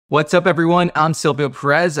What's up, everyone? I'm Silvio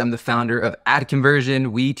Perez. I'm the founder of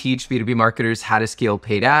AdConversion. We teach B2B marketers how to scale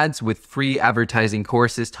paid ads with free advertising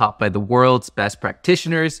courses taught by the world's best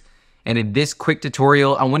practitioners. And in this quick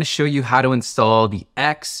tutorial, I want to show you how to install the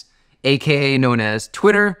X, aka known as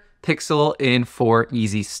Twitter, pixel in 4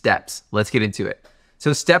 easy steps. Let's get into it.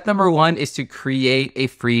 So step number 1 is to create a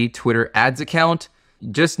free Twitter ads account.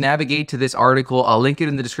 Just navigate to this article. I'll link it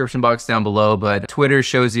in the description box down below, but Twitter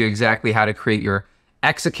shows you exactly how to create your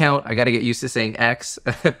X account. I got to get used to saying X,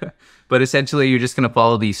 but essentially you're just going to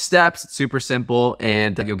follow these steps. It's super simple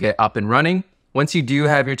and you'll get up and running. Once you do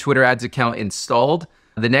have your Twitter ads account installed,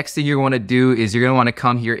 the next thing you're going to do is you're going to want to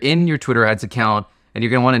come here in your Twitter ads account and you're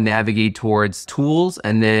going to want to navigate towards tools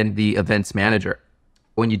and then the events manager.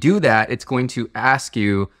 When you do that, it's going to ask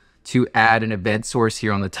you to add an event source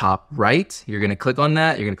here on the top right. You're going to click on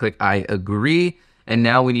that. You're going to click I agree. And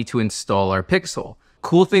now we need to install our pixel.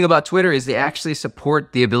 Cool thing about Twitter is they actually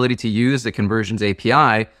support the ability to use the conversions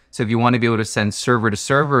API. So if you want to be able to send server to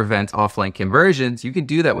server events offline conversions, you can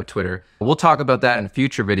do that with Twitter. We'll talk about that in a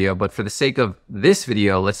future video, but for the sake of this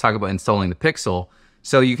video, let's talk about installing the pixel.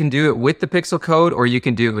 So you can do it with the pixel code or you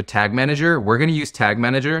can do it with Tag Manager. We're going to use Tag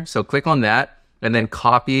Manager. So click on that and then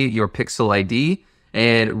copy your pixel ID.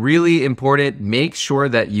 And really important, make sure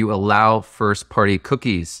that you allow first-party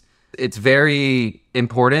cookies. It's very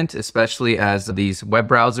important, especially as these web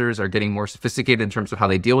browsers are getting more sophisticated in terms of how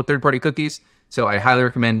they deal with third-party cookies. So I highly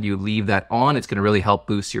recommend you leave that on. It's going to really help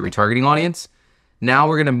boost your retargeting audience. Now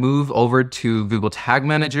we're going to move over to Google Tag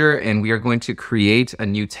Manager and we are going to create a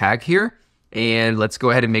new tag here. And let's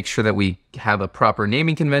go ahead and make sure that we have a proper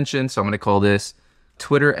naming convention. So I'm going to call this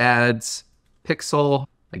Twitter Ads Pixel.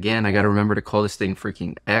 Again, I got to remember to call this thing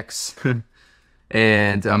freaking X.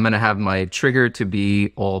 And I'm going to have my trigger to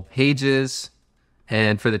be all pages.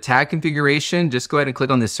 And for the tag configuration, just go ahead and click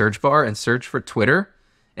on this search bar and search for Twitter.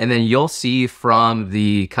 And then you'll see from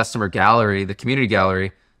the customer gallery, the community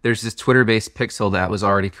gallery, there's this Twitter-based pixel that was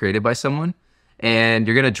already created by someone. And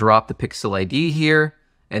you're going to drop the pixel ID here.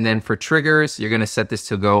 And then for triggers, you're going to set this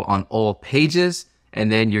to go on all pages.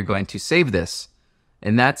 And then you're going to save this.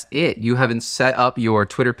 And that's it. You haven't set up your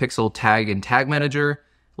Twitter pixel tag in Tag Manager.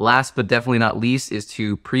 Last but definitely not least is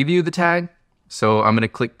to preview the tag. So I'm going to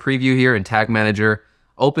click preview here in Tag Manager,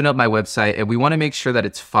 open up my website, and we want to make sure that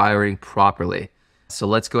it's firing properly. So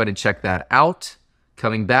let's go ahead and check that out.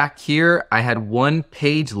 Coming back here, I had one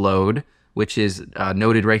page load, which is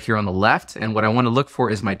noted right here on the left. And what I want to look for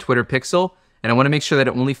is my Twitter pixel. And I want to make sure that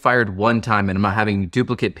it only fired one time and I'm not having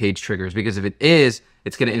duplicate page triggers, because if it is,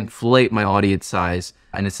 it's going to inflate my audience size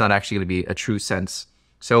and it's not actually going to be a true sense.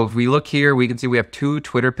 So if we look here, we can see we have 2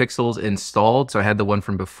 Twitter pixels installed. So I had the one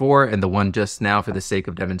from before and the one just now for the sake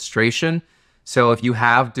of demonstration. So if you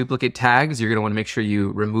have duplicate tags, you're going to want to make sure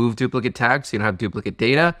you remove duplicate tags so you don't have duplicate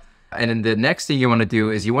data. And then the next thing you want to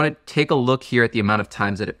do is you want to take a look here at the amount of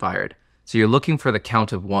times that it fired. So you're looking for the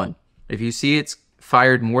count of 1. If you see it's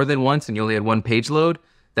fired more than once and you only had 1 page load,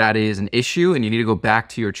 that is an issue and you need to go back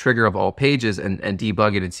to your trigger of all pages and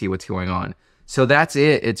debug it and see what's going on. So that's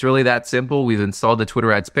it. It's really that simple. We've installed the Twitter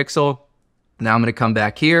Ads Pixel. Now I'm going to come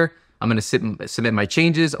back here. I'm going to submit my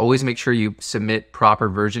changes. Always make sure you submit proper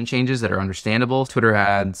version changes that are understandable. Twitter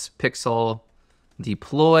Ads Pixel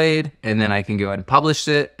deployed, and then I can go ahead and publish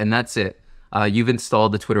it, and that's it. You've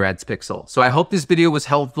installed the Twitter Ads Pixel. So I hope this video was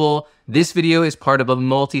helpful. This video is part of a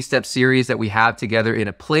multi-step series that we have together in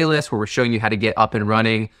a playlist where we're showing you how to get up and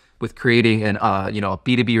running with creating an a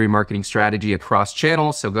B2B remarketing strategy across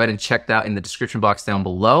channels. So go ahead and check that in the description box down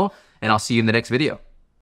below, and I'll see you in the next video.